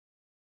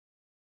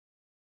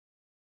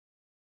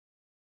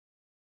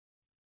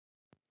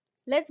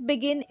Let's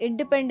begin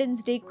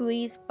Independence Day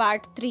quiz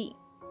part 3.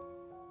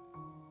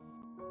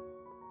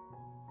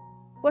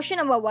 Question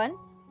number 1.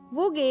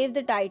 Who gave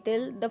the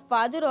title the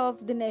Father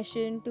of the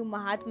Nation to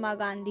Mahatma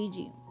Gandhi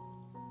ji?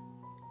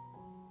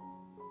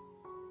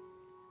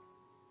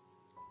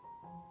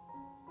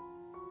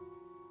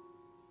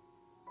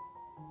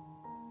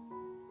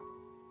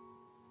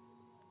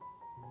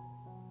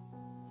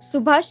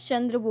 Subhash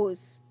Chandra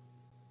Bose.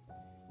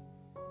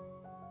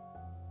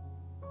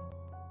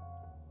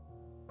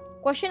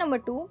 Question number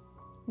 2.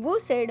 Who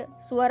said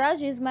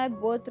Swaraj is my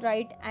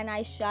birthright and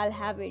I shall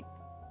have it?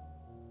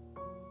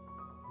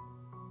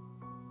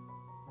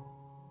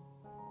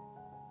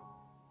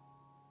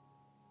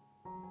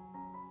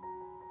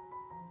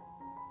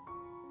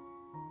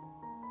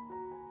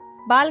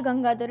 Bal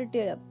Gangadhar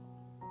Tilak.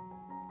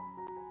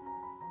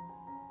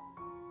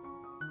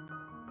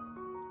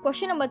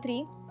 Question number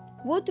 3.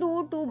 Who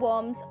threw two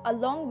bombs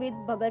along with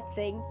Bhagat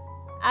Singh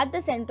at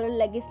the Central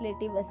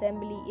Legislative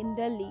Assembly in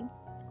Delhi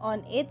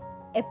on 8th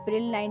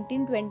April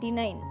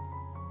 1929?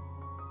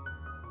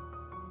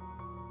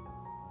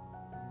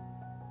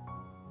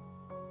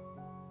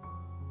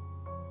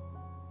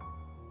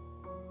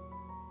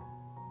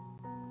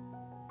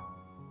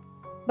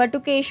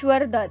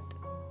 Batukeshwar Dutt.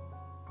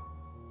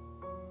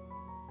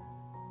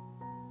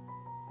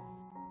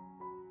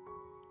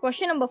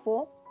 Question number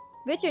 4.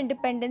 Which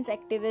independence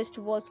activist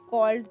was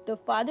called the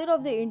father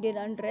of the Indian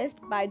unrest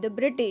by the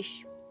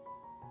British?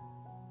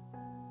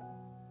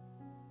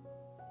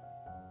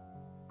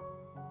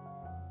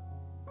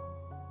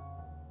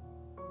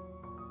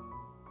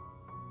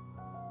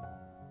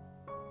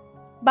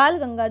 Bal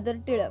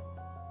Gangadhar Tilak.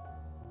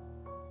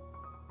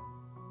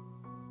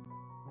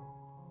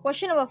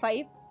 Question number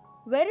 5.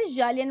 Where is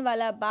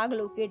Jallianwala Bagh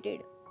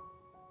located?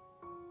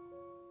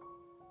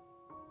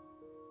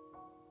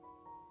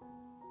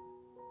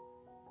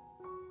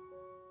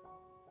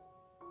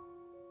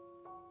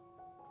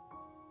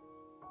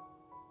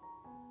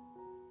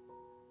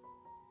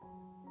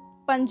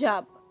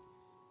 Punjab.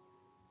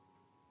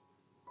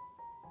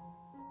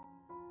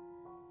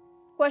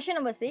 Question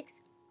number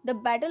 6. The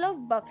Battle of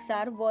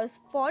Buxar was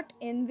fought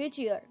in which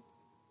year?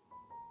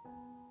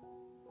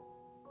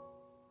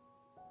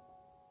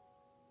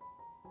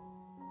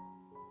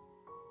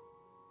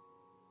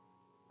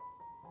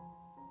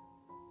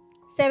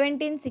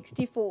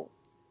 (1764).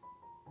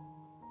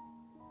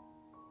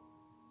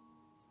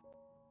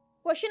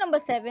 Question number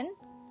 7.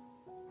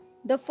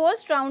 The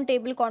first round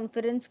table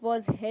conference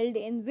was held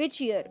in which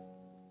year?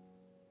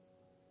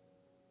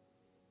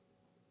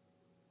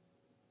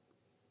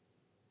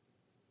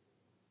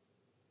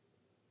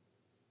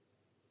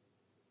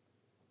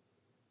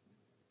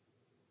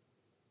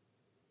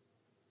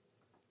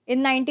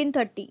 In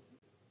 1930.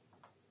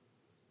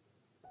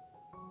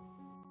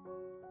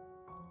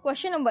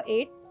 Question number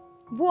 8.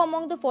 Who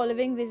among the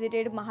following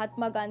visited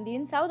Mahatma Gandhi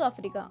in South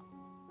Africa?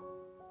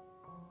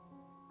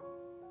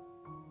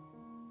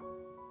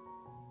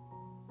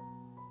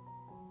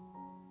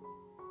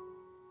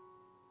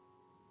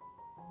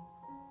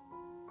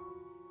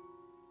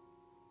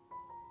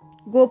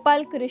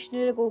 Gopal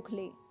Krishna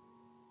Gokhale.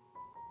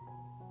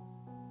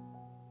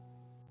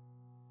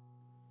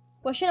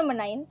 Question number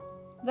 9.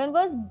 When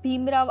was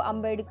Bhimrao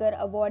Ambedkar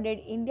awarded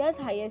India's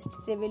highest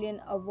civilian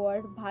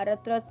award,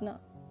 Bharat Ratna?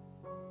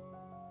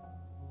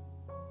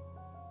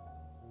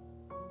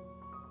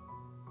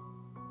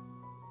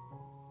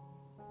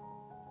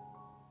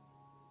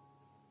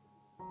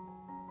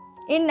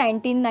 In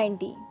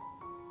 1990.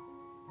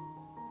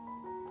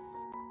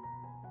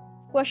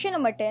 Question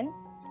number 10.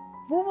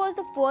 Who was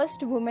the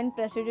first woman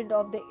president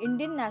of the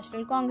Indian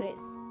National Congress?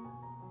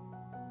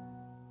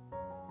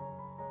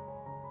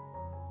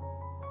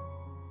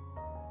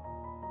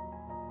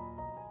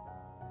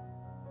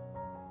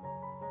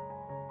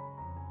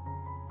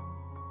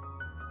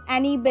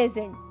 Annie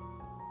Besant.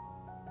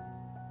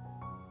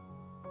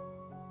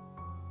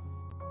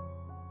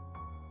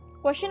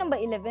 Question number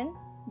 11.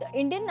 The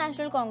Indian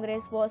National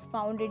Congress was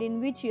founded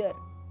in which year?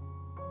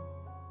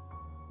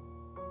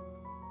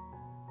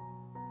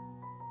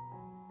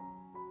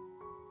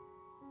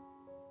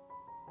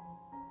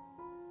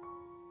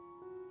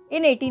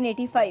 In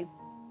 1885.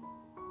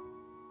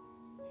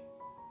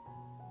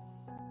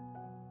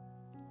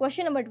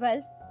 Question number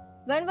 12.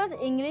 When was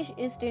English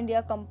East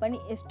India Company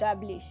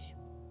established?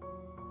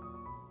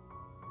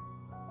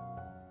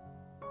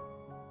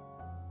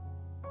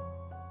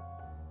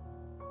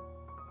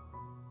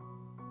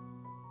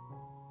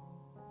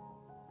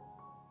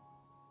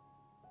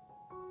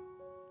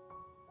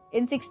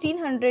 In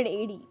 1600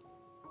 AD.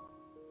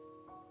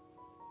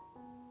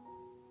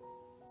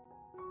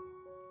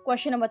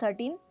 Question number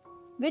 13.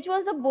 Which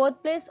was the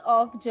birthplace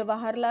of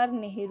Jawaharlal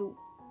Nehru?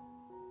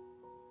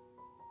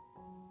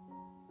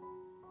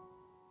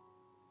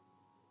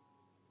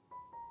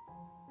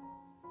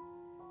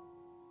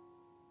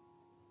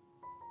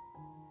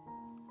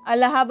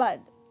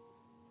 Allahabad.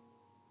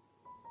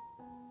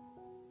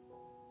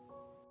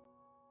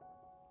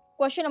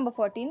 Question number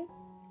 14.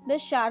 The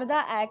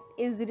Sharda Act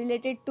is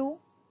related to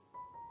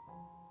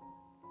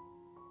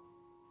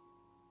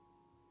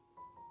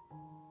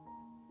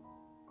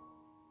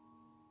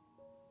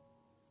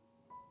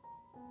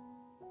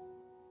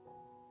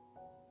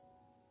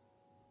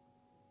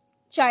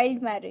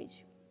Child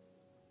marriage.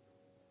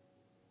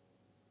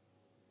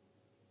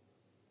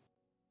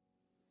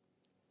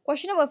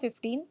 Question number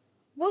 15.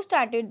 Who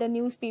started the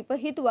newspaper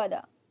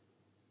Hitwada?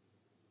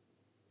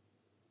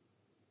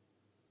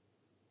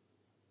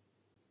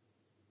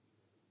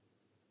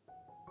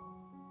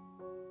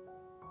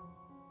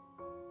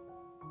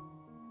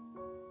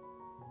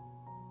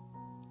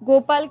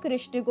 Gopal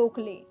Krishna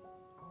Gokhale.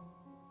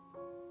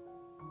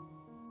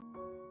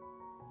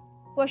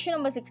 Question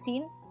number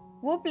 16.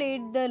 Who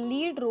played the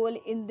lead role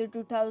in the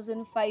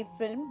 2005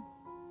 film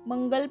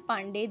Mangal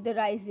Pandey The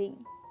Rising?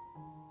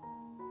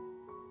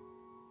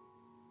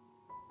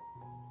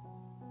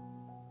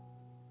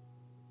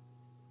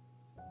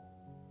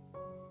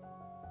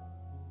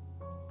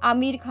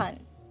 Amir Khan.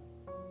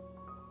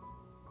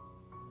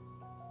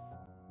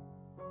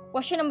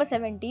 Question number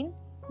 17.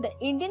 The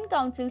Indian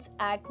Councils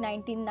Act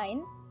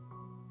 1909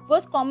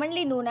 was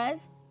commonly known as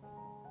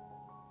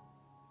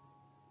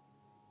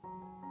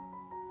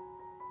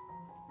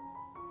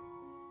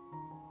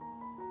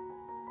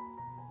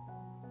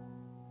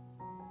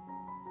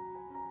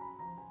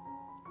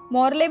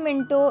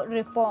Morlamento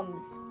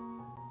Reforms.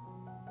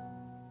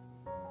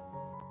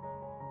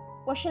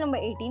 Question number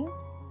 18.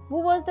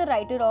 Who was the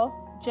writer of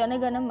Jana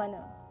Gana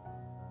Mana?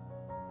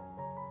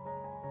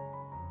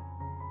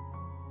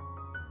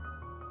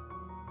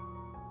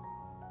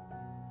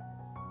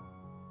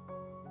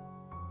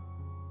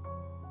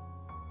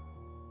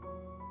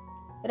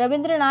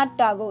 Rabindranath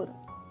Tagore.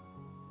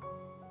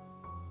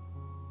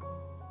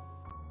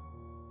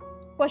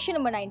 Question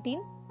number 19.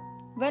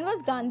 When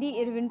was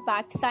Gandhi-Irwin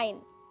Pact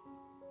signed?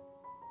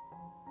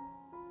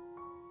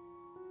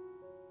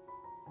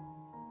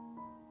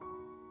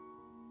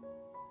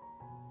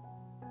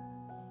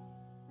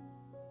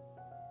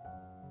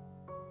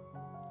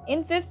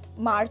 In 5th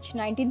March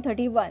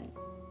 1931.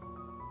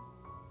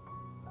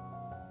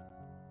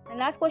 And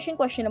last question,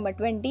 question number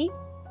 20.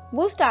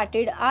 Who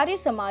started Arya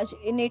Samaj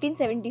in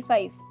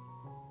 1875?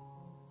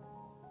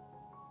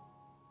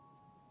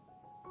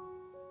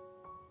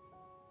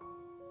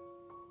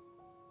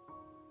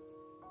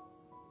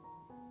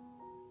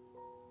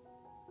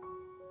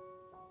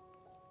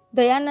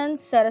 Dayanand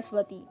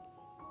Saraswati.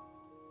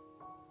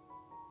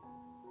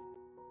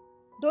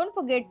 Don't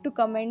forget to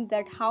comment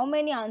that how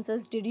many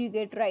answers did you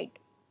get right.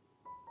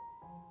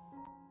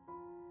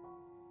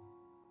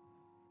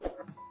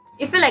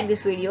 If you like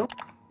this video,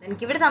 then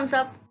give it a thumbs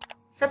up,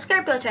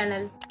 subscribe to our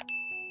channel,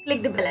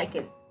 click the bell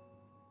icon.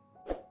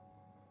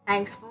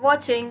 Thanks for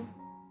watching.